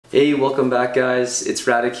Hey, welcome back guys, it's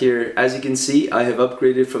Radic here. As you can see, I have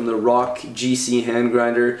upgraded from the Rock GC hand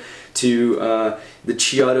grinder to the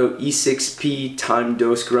Ceado E6P time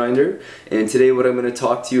dose grinder. And today what I'm going to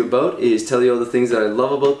talk to you about is tell you all the things that I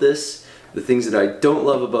love about this, the things that I don't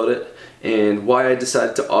love about it, and why I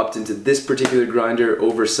decided to opt into this particular grinder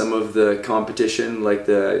over some of the competition like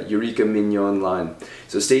the Eureka Mignon line.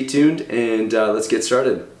 So stay tuned and let's get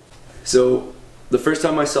started. So the first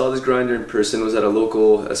time I saw this grinder in person was at a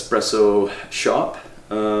local espresso shop,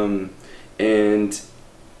 and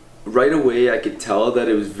right away I could tell that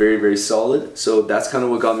it was very solid. So that's kind of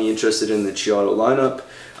what got me interested in the Ceado lineup.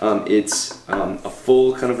 It's a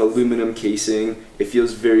full kind of aluminum casing. It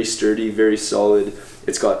feels very sturdy, very solid.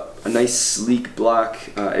 It's got a nice sleek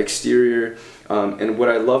black exterior, and what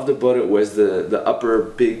I loved about it was the upper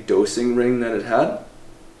big dosing ring that it had.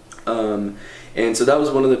 And so that was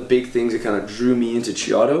one of the big things that kind of drew me into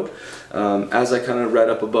Ceado. As I kind of read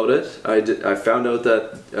up about it, I found out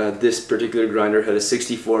that this particular grinder had a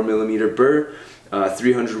 64mm burr,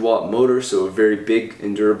 300-watt motor, so a very big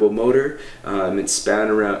and durable motor. I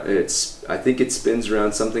think it spins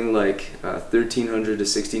around something like 1300 to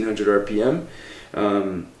 1600 RPM,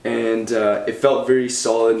 and it felt very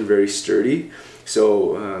solid and very sturdy.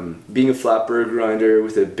 So being a flat burr grinder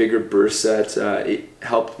with a bigger burr set, it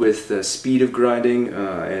helped with the speed of grinding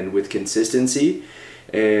and with consistency,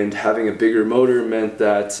 and having a bigger motor meant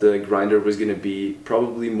that the grinder was going to be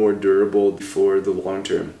probably more durable for the long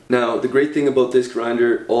term. Now the great thing about this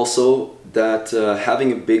grinder also that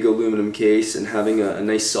having a big aluminum case and having a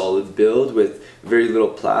nice solid build with very little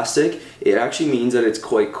plastic, it actually means that it's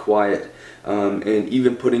quite quiet. And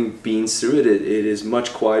even putting beans through it, it is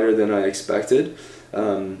much quieter than I expected.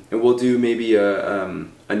 And we'll do maybe a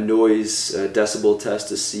noise decibel test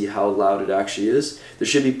to see how loud it actually is. There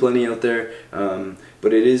should be plenty out there,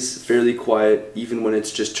 but it is fairly quiet. Even when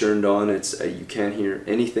it's just turned on, you can't hear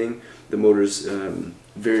anything. The motor's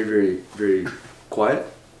very quiet.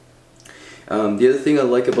 The other thing I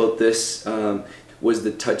like about this was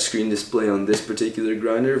the touchscreen display on this particular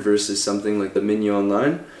grinder versus something like the Mignon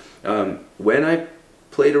line. When I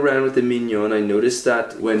played around with the Mignon, I noticed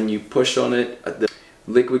that when you push on it, the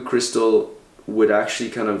liquid crystal would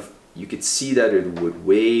actually you could see that it would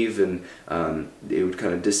wave and it would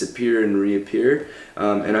kind of disappear and reappear.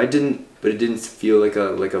 But it didn't feel like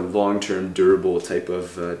a long-term durable type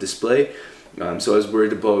of display. So I was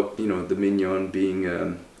worried about the Mignon being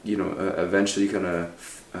eventually kind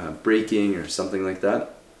of breaking or something like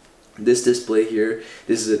that. This display here,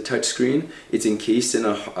 this is a touchscreen. It's encased in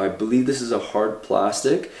I believe this is a hard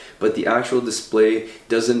plastic, but the actual display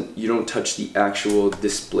you don't touch the actual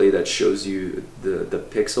display that shows you the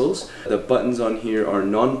pixels. The buttons on here are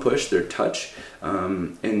non-push, they're touch,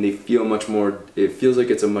 and they feel it feels like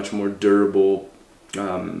it's a much more durable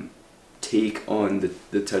take on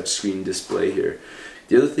the touchscreen display here.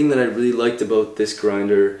 The other thing that I really liked about this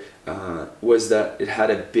grinder was that it had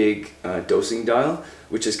a big dosing dial,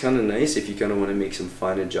 which is kind of nice if you kind of want to make some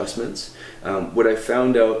fine adjustments. What I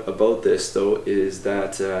found out about this though is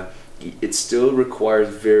that it still requires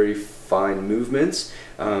very fine movements.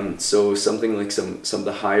 So something like some of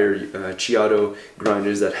the higher Ceado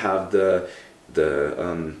grinders that have the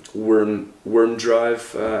worm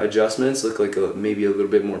drive adjustments look like maybe a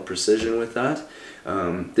little bit more precision with that.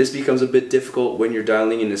 This becomes a bit difficult when you're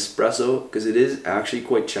dialing in espresso, because it is actually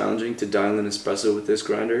quite challenging to dial in espresso with this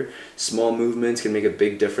grinder. Small movements can make a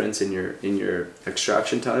big difference in your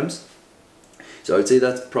extraction times. So I would say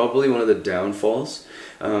that's probably one of the downfalls.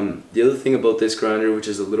 The other thing about this grinder, which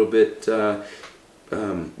is a little bit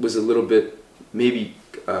maybe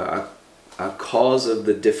a cause of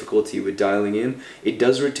the difficulty with dialing in, it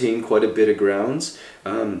does retain quite a bit of grounds.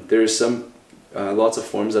 There's lots of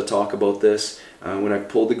forums that talk about this. When I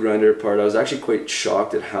pulled the grinder apart, I was actually quite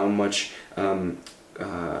shocked at how much grounds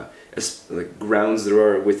there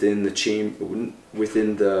are within the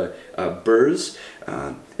burrs.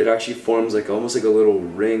 It actually forms almost like a little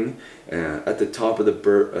ring at the top of the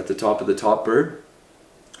top burr.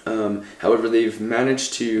 However, they've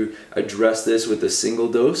managed to address this with a single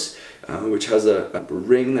dose, which has a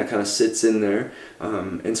ring that kind of sits in there,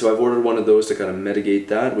 and so I've ordered one of those to kind of mitigate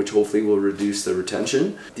that, which hopefully will reduce the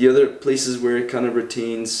retention. The other places where it kind of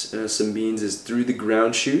retains some beans is through the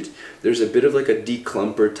ground chute. There's a bit of like a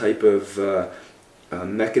declumper type of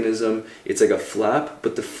mechanism. It's like a flap,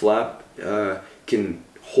 but the flap can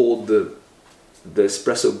hold the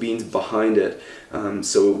espresso beans behind it,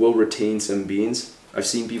 so it will retain some beans. I've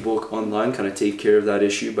seen people online kind of take care of that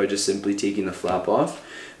issue by just simply taking the flap off.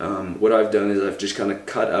 What I've done is I've just kind of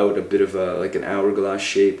cut out a bit of like an hourglass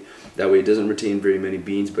shape That way it doesn't retain very many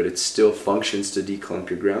beans, but it still functions to declump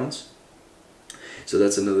your grounds. So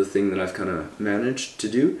that's another thing that I've kind of managed to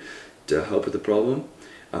do to help with the problem.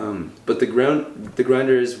 But the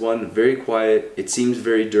grinder is very quiet. It seems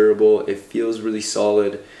very durable. It feels really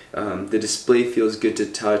solid. The display feels good to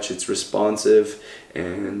touch. It's responsive,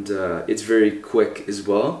 and it's very quick as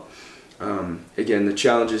well. Again, the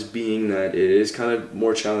challenges being that it is kind of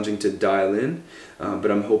more challenging to dial in, but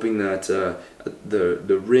I'm hoping that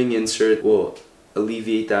the ring insert will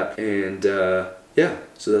alleviate that. And yeah,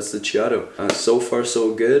 so that's the Ceado. So far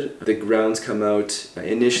so good. The grounds come out,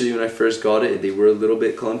 initially when I first got it, they were a little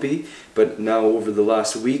bit clumpy, but now over the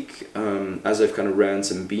last week, as I've kind of ran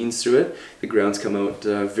some beans through it, the grounds come out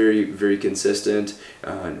very, very consistent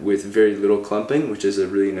with very little clumping, which is a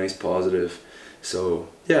really nice positive. So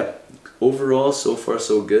yeah, overall so far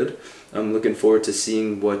so good. I'm looking forward to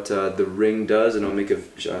seeing what the ring does, and I'll make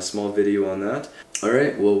a small video on that.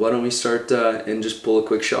 Alright, well why don't we start and just pull a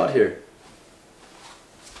quick shot here.